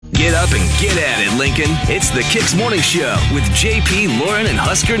up and get at it, Lincoln. It's the Kicks Morning Show with JP, Lauren, and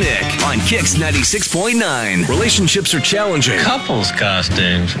Husker Nick on Kicks 96.9. Relationships are challenging. Couples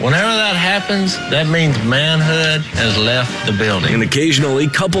costumes. Whenever that happens, that means manhood has left the building. And occasionally,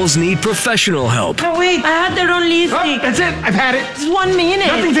 couples need professional help. No, wait, I had the wrong lipstick. Oh, that's it. I've had it. It's 1 minute.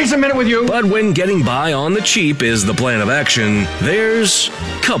 Nothing takes a minute with you. But when getting by on the cheap is the plan of action, there's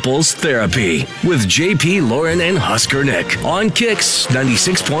couples therapy with JP, Lauren, and Husker Nick on Kicks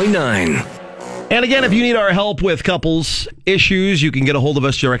 96.9. And again, if you need our help with couples issues, you can get a hold of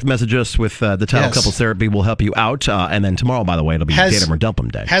us, direct message us with the title Couples Therapy. We'll help you out. And then tomorrow, by the way, it'll be Date 'em or Dump 'em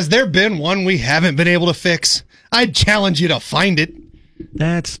Day. Has there been one we haven't been able to fix? I'd challenge you to find it.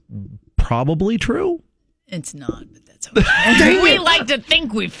 That's probably true. It's not, but that's okay. We like to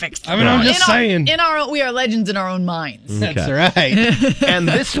think we fixed it. I mean, I'm just saying. We are legends in our own minds. That's right. And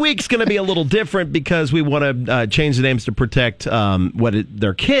this week's going to be a little different because we want to change the names to protect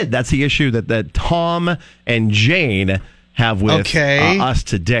their kid. That's the issue that Tom and Jane have with us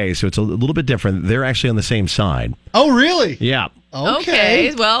today. So it's a little bit different. They're actually on the same side. Oh, really? Yeah.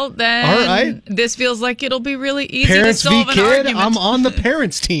 Okay. Well, then all right. This feels like it'll be really easy Parents to solve v. an kid, argument. I'm on the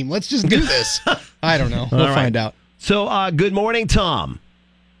parents team. Let's just do this. I don't know. We'll find out. So, good morning, Tom.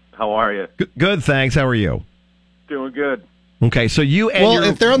 How are you? Good, thanks. How are you? Doing good. Okay, so you and your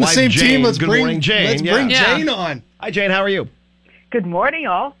if they're on the wife, same Jane, team, let's good bring morning, Jane. Let's bring Jane on. Hi, Jane. How are you? Good morning,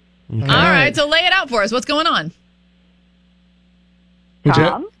 all. All right, so lay it out for us. What's going on?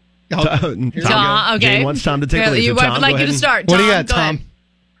 Tom? Tom, okay. Jane wants Tom to take the lead. Your So, wife Tom, would like go you to ahead start. What do you Tom,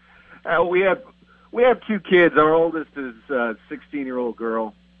 got, Tom? We have two kids. Our oldest is a 16-year-old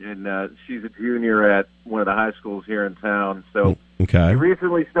girl, and she's a junior at one of the high schools here in town. So we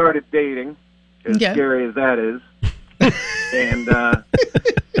recently started dating, as scary as that is. And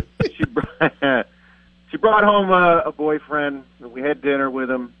she brought home a boyfriend. We had dinner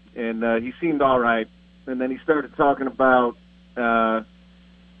with him, and he seemed all right. And then he started talking about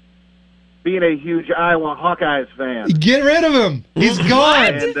being a huge Iowa Hawkeyes fan. Get rid of him. He's gone.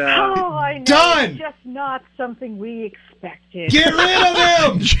 And, I know. Done. It's just not something we expected. Get rid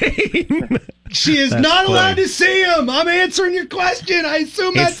of him. Jane. She is not allowed to see him. I'm answering your question. I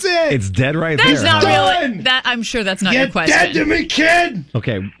assume that's it. It's dead right That's there. not Done. really. I'm sure that's not your Get question. dead to me, kid.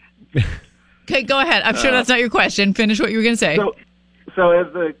 Okay. Okay, go ahead. I'm sure that's not your question. Finish what you were going to say. So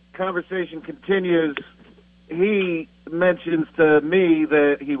as the conversation continues, he mentions to me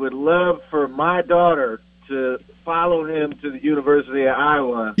that he would love for my daughter to follow him to the University of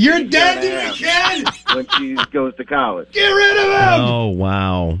Iowa. You're dead to me, kid. When she goes to college. Get rid of him. Oh,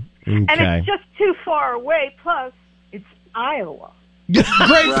 wow. Okay. And it's just too far away. Plus, it's Iowa.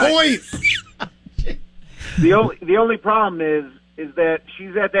 Great point. The only problem is that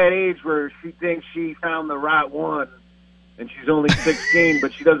she's at that age where she thinks she found the right one, and she's only 16,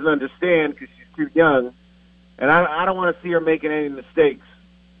 but she doesn't understand because she's too young. And I don't want to see her making any mistakes.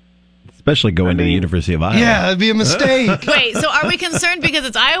 Especially going to the University of Iowa. Yeah, that'd be a mistake. Wait, so are we concerned because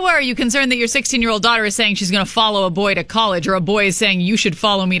it's Iowa, or are you concerned that your 16-year-old daughter is saying she's going to follow a boy to college, or a boy is saying you should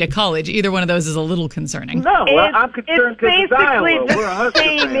follow me to college? Either one of those is a little concerning. No, I'm concerned because it's Iowa. We're a Husker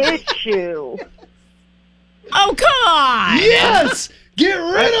Same fan. issue. Oh, come on! Yes! Get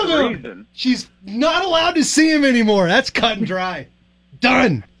rid That's of the him! reason. She's not allowed to see him anymore. That's cut and dry.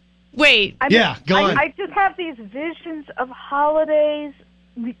 Done. Wait. Go on. I just have these visions of holidays,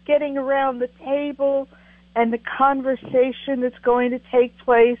 getting around the table, and the conversation that's going to take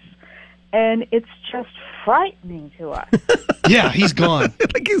place, and it's just frightening to us. Yeah, he's gone.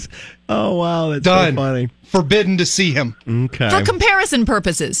 Oh, wow. That's Done. so funny. Forbidden to see him. Okay. For comparison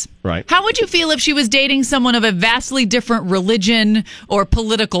purposes, Right. how would you feel if she was dating someone of a vastly different religion or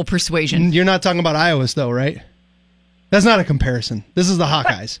political persuasion? You're not talking about Iowas, though, right? That's not a comparison. This is the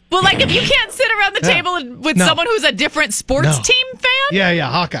Hawkeyes. Well, like if you can't sit around the table with someone who's a different sports team fan? Yeah,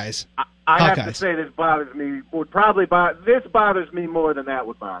 Hawkeyes. I have to say this bothers me. This bothers me more than that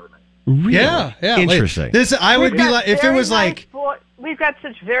would bother me. Really? Yeah. Interesting. I would be like, if it was like, We've got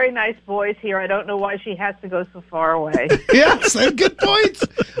such very nice boys here. I don't know why she has to go so far away. yes, good points.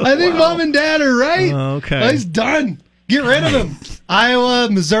 I think Mom and Dad are right. Okay. He's done. Get rid of him. Iowa,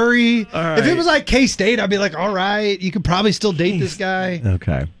 Missouri. All If it right. was like K-State, I'd be like, all right, you could probably still date this guy.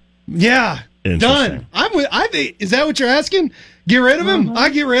 Okay. Yeah, done. I think, is that what you're asking? Get rid of him? I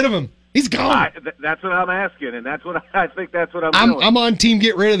get rid of him. He's gone. That's what I'm asking, and that's what I think. That's what I'm doing. I'm on team.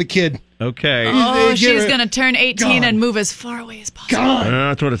 Get rid of the kid. Okay. Oh, she's going to turn 18 Gone. and move as far away as possible. Gone.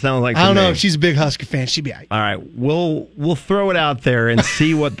 That's what it sounds like to I don't know me. if she's a big Husker fan. She'd be all right. All right, we'll throw it out there and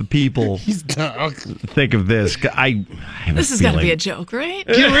see what the people think of this. I have This a has got to feeling. be a joke, right?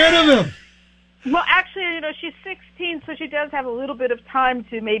 Get rid of him. Well, actually, she's 18, so she does have a little bit of time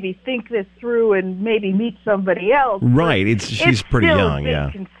to maybe think this through and maybe meet somebody else. Right. She's pretty still young, a big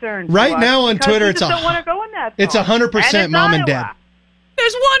yeah. concern Right now on Twitter, it's don't want to go in that. It's 100% mom and dad.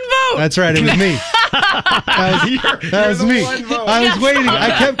 There's one vote. That's right. It was me. That was me. I was waiting. I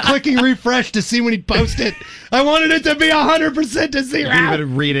kept clicking refresh to see when he'd post it. I wanted it to be 100% to 0. You didn't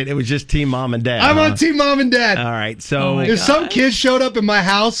even read it. It was just Team Mom and Dad. I'm on Team Mom and Dad. All right. So if some kid showed up in my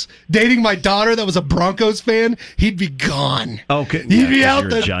house dating my daughter that was a Broncos fan, he'd be gone. Okay. He'd be out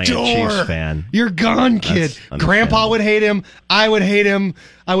the giant door. Chiefs fan. You're gone, kid. Grandpa would hate him. I would hate him.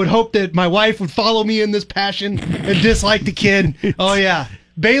 I would hope that my wife would follow me in this passion and dislike the kid. Oh, yeah.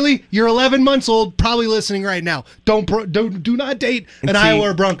 Bailey, you're 11 months old, probably listening right now. Do not date an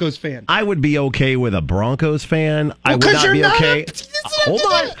Iowa or Broncos fan. I would be okay with a Broncos fan. I would not be okay. Hold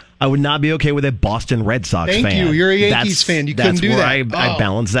on. I would not be okay with a Boston Red Sox fan. Thank you. You're a Yankees fan. You couldn't do that. That's where I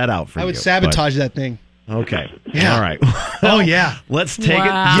balance that out for you. I would sabotage that thing. Okay. Yeah. All right. Oh, yeah. Let's take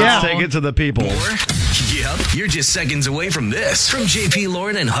it. Let's take it to the people. Yep, you're just seconds away from this. From JP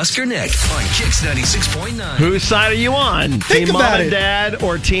Lauren and Husker Nick on Kix 96.9. Whose side are you on? Think Team about Mom it. and Dad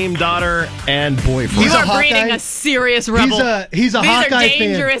or Team Daughter and Boyfriend? You are breeding a serious rebel. He's a These Hawkeye are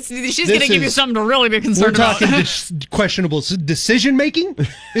dangerous. fan. She's going to give you something to really be concerned We're about. talking questionable decision making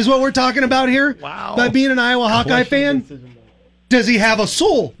is what we're talking about here. Wow. By being an Iowa Hawkeye fan. Does he have a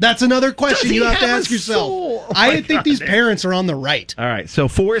soul? That's another question you have to ask yourself. I think these parents are on the right. All right, so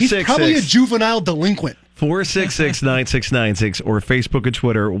 466. He's probably a juvenile delinquent. 466-9696 or Facebook and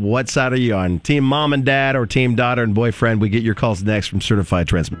Twitter. What side are you on? Team Mom and Dad or Team Daughter and Boyfriend? We get your calls next from Certified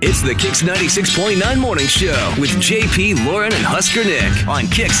Transmitter. It's the Kix 96.9 Morning Show with JP, Lauren, and Husker Nick on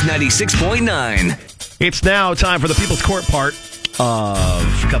Kix 96.9. It's now time for the People's Court part of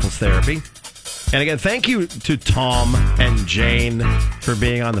Couples Therapy. And again, thank you to Tom and Jane for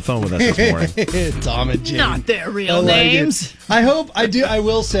being on the phone with us this morning. Tom and Jane. Not their real names. I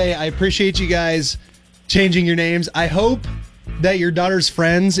will say, I appreciate you guys changing your names. I hope that your daughter's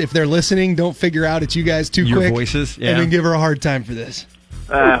friends, if they're listening, don't figure out it's you guys too your quick. Voices, yeah. And then give her a hard time for this.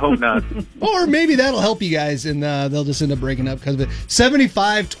 I hope not. Or maybe that'll help you guys, and they'll just end up breaking up because of it.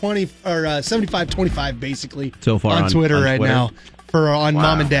 75-20 or 75-25 basically so far on Twitter right now. On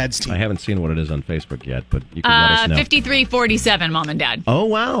Mom and Dad's team. I haven't seen what it is on Facebook yet, but you can let us know. 53-47, Mom and Dad. Oh,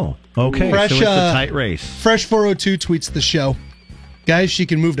 wow. Okay, Fresh, so it's a tight race. Fresh 402 tweets the show. Guys, she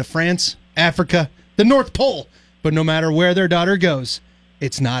can move to France, Africa, the North Pole, but no matter where their daughter goes,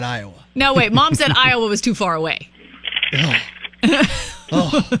 it's not Iowa. No, wait. Mom said Iowa was too far away.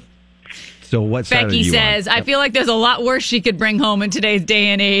 So what side Becky are you says, on? I feel like there's a lot worse she could bring home in today's day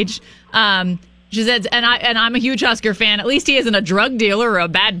and age. She says, and I'm a huge Husker fan. At least he isn't a drug dealer or a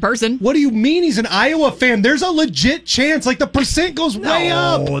bad person. What do you mean he's an Iowa fan? There's a legit chance. Like the percent goes way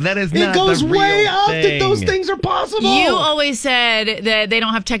up. No, that is not It goes the real way up that thing. those things are possible. You always said that they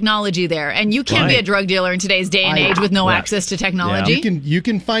don't have technology there, and you can't be a drug dealer in today's day and age with no access to technology. You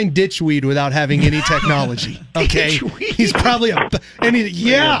can find ditchweed without having any technology. Okay, he's probably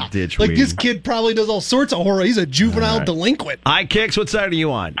Ditchweed. like this kid probably does all sorts of horror. He's a juvenile delinquent. Kix, what side are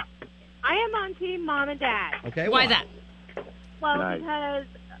you on? I am on Team Mom and Dad. Okay, why is that? Well, because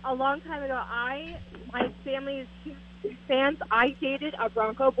a long time ago, my family is Chiefs fans. I dated a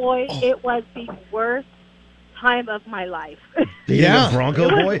Bronco boy. It was the worst time of my life. Yeah, a Bronco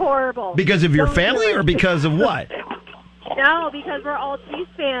it was boy. Horrible. Because of your family or because of what? No, because we're all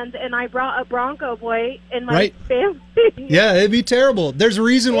Chiefs fans, and I brought a Bronco boy in my family. Yeah, it'd be terrible. There's a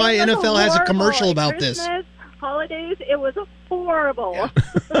reason why It was NFL has a commercial At about Christmas, this. Holidays, it was horrible.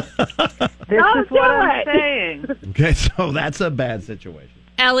 This is what I'm saying. Okay, so that's a bad situation.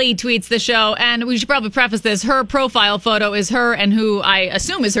 Ellie tweets the show, and we should probably preface this. Her profile photo is her and who I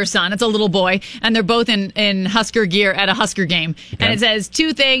assume is her son. It's a little boy, and they're both in Husker gear at a Husker game. Okay. And it says,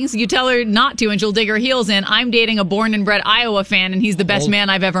 2 things. You tell her not to, and she'll dig her heels in. I'm dating a born and bred Iowa fan, and he's the best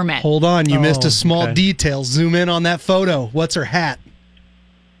man I've ever met. Hold on. You missed a small detail. Zoom in on that photo. What's her hat?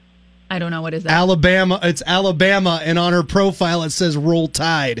 I don't know. What is that? Alabama. It's Alabama, and on her profile it says Roll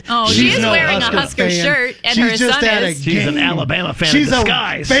Tide. Oh, she's wearing a Husker shirt, and her son is. She's an Alabama fan She's in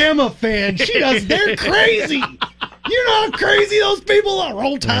disguise. a Bama fan. They're crazy. You know how crazy those people are.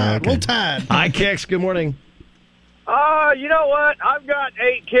 Roll Tide. Roll Tide. Hi, Kix. Good morning. You know what? I've got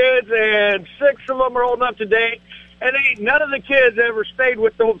 8 kids, and 6 of them are old enough to date, and none of the kids ever stayed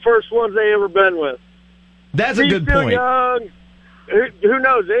with the first ones they ever been with. That's a good point. Young. Who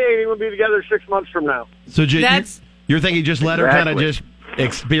knows? They ain't even going to be together 6 months from now. So you're thinking just let her kind of just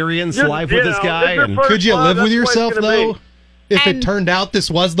experience life with this guy? Could you live with yourself, though, if it turned out this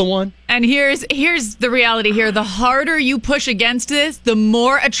was the one. And here's the reality here. The harder you push against this, the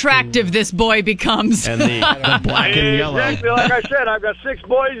more attractive this boy becomes. And the black and yellow. Exactly like I said, I've got 6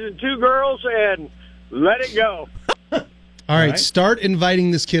 boys and 2 girls, and let it go. All right, start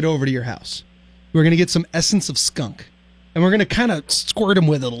inviting this kid over to your house. We're going to get some essence of skunk, and we're going to kind of squirt him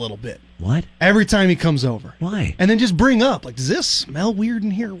with it a little bit. What? Every time he comes over. Why? And then just bring up, like, does this smell weird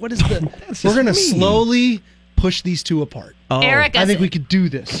in here? What is the... We're going to slowly push these two apart. Erica I think we could do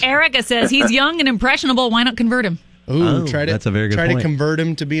this. Erica says he's young and impressionable. Why not convert him? Ooh, that's a very good try point. to convert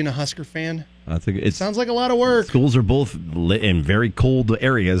him to being a Husker fan. It sounds like a lot of work. Schools are both in very cold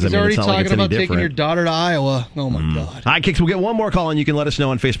areas. He's already it's not like talking it's any about taking different. your daughter to Iowa. Oh, my God. Hi, Kicks. We'll get one more call, and you can let us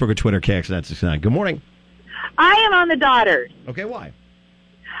know on Facebook or Twitter, KX969. Good morning. I am on the daughters. Okay, why?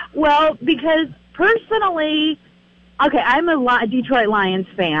 Well, because personally, I'm a Detroit Lions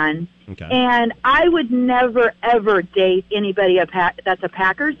fan. Okay. And I would never, ever date anybody that's a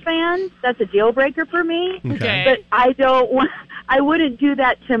Packers fan. That's a deal breaker for me. Okay. But I wouldn't do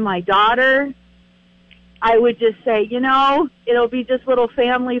that to my daughter. I would just say, it'll be just little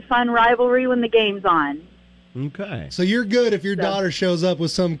family fun rivalry when the game's on. Okay. So you're good if your daughter shows up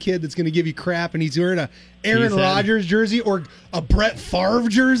with some kid that's going to give you crap and he's wearing a Aaron Rodgers jersey or a Brett Favre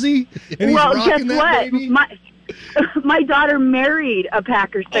jersey and he's rocking that baby? My daughter married a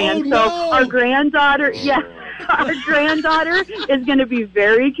Packers fan, so our granddaughter, is going to be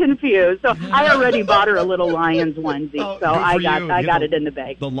very confused. So I already bought her a little Lions onesie, so I got it in the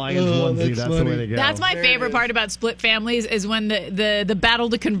bag. The Lions onesie, that's the way to go. That's my favorite part about split families is when the battle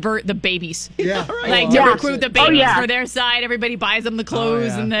to convert the babies. Yeah, like to recruit the babies for their side. Everybody buys them the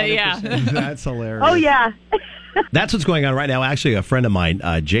clothes and That's hilarious. Oh yeah. That's what's going on right now. Actually, a friend of mine,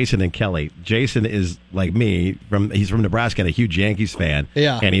 Jason and Kelly. Jason is like me. He's from Nebraska and a huge Yankees fan.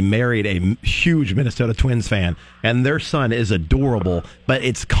 Yeah. And he married a huge Minnesota Twins fan. And their son is adorable, but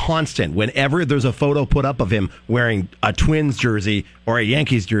it's constant. Whenever there's a photo put up of him wearing a Twins jersey or a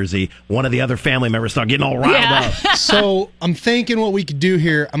Yankees jersey, one of the other family members start getting all riled up. So I'm thinking what we could do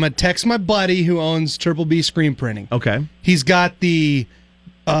here. I'm going to text my buddy who owns Triple B Screen Printing. Okay. He's got the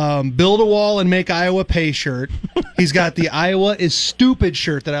Build a Wall and Make Iowa Pay shirt. He's got the Iowa is Stupid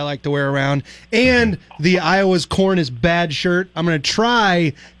shirt that I like to wear around, and the Iowa's Corn is Bad shirt. I'm going to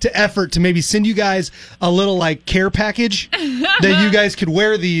try to effort to maybe send you guys a little like care package that you guys could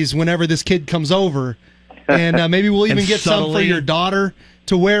wear these whenever this kid comes over, and maybe we'll even get some for your daughter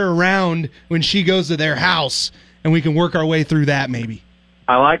to wear around when she goes to their house, and we can work our way through that maybe.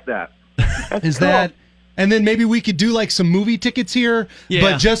 I like that. Is that? And then maybe we could do like some movie tickets here,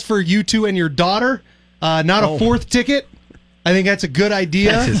 but just for you two and your daughter, not a fourth ticket. I think that's a good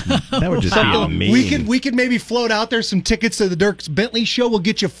idea. That would just be mean. We could maybe float out there some tickets to the Dierks Bentley show. We'll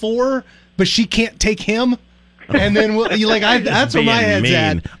get you 4, but she can't take him. And then that's where my head's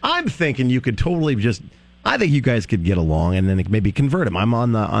at. I'm thinking you could totally just. I think you guys could get along and then maybe convert him. I'm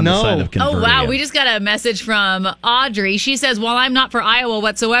on the side of converting. Oh, wow. him. We just got a message from Audrey. She says, while I'm not for Iowa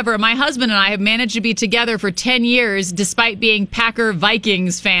whatsoever, my husband and I have managed to be together for 10 years despite being Packer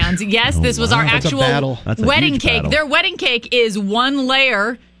Vikings fans. Yes, this was our actual wedding cake. Their wedding cake is one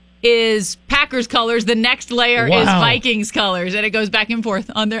layer is Packers colors, the next layer is Vikings colors, and it goes back and forth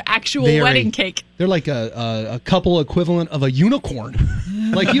on their actual wedding cake. They're like a couple equivalent of a unicorn.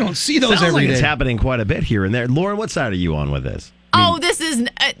 Like you don't see those Sounds every like day. It's happening quite a bit here and there. Lauren, what side are you on with this? This is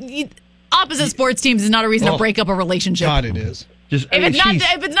opposite sports teams is not a reason to break up a relationship. God, it is. If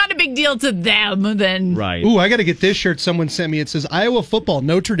it's not a big deal to them, then right. Ooh, I got to get this shirt someone sent me. It says Iowa football,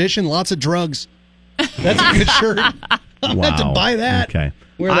 no tradition, lots of drugs. That's a good shirt. I'll have to buy that. Okay.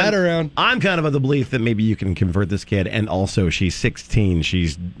 Wear that around. I'm kind of the belief that maybe you can convert this kid, and also she's 16.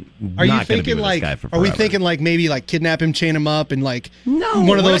 She's are you not going to be thinking with like? this guy for Are forever. we thinking like maybe like kidnap him, chain him up, and like no,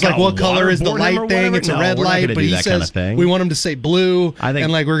 one of those like what waterboard color is the him or light thing? whatever. It's a No, red we're not light, gonna but do he that kind says of thing. we want him to say blue, I think,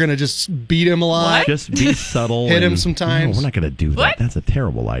 and like we're gonna just beat him a lot. Just be subtle. Hit him and- sometimes. No, we're not going to do that. What? That's a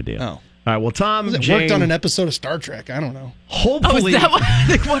terrible idea. Oh. All right. Well, Tom, It Jane, worked on an episode of Star Trek. I don't know. hopefully, is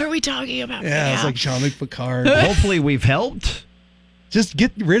that what are we talking about? Yeah, it's like Jean-Luc Picard. hopefully we've helped. Just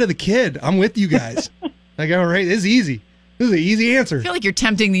get rid of the kid. I'm with you guys. Like, all right, this is easy. This is an easy answer. I feel like you're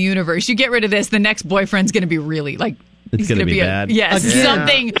tempting the universe. You get rid of this, the next boyfriend's going to be really like. It's going to be bad. Yes, Again.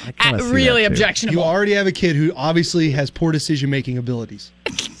 something I kinda see really that, too. objectionable. You already have a kid who obviously has poor decision-making abilities.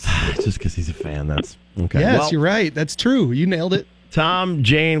 Just because he's a fan. That's okay. Yes, Well, you're right. That's true. You nailed it. Tom,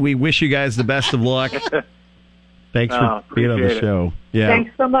 Jane, we wish you guys the best of luck. Thanks for being on the appreciate it. show. Yeah.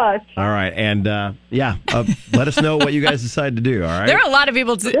 Thanks so much. All right. And let us know what you guys decide to do. All right. There are a lot of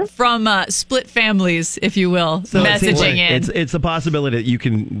people from split families, if you will, So it seems messaging like in. It's a possibility that you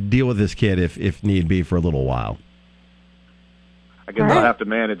can deal with this kid if need be for a little while. I guess I'll have to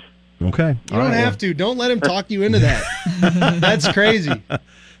manage. Okay. You don't have to. Don't let him talk you into that. That's crazy.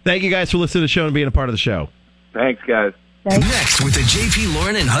 Thank you guys for listening to the show and being a part of the show. Thanks, guys. Next with the JP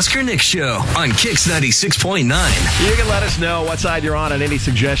Lauren and Husker Nick show on Kix 96.9. You can let us know what side you're on and any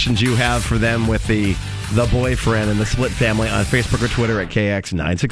suggestions you have for them with the boyfriend and the split family on Facebook or Twitter at KX960.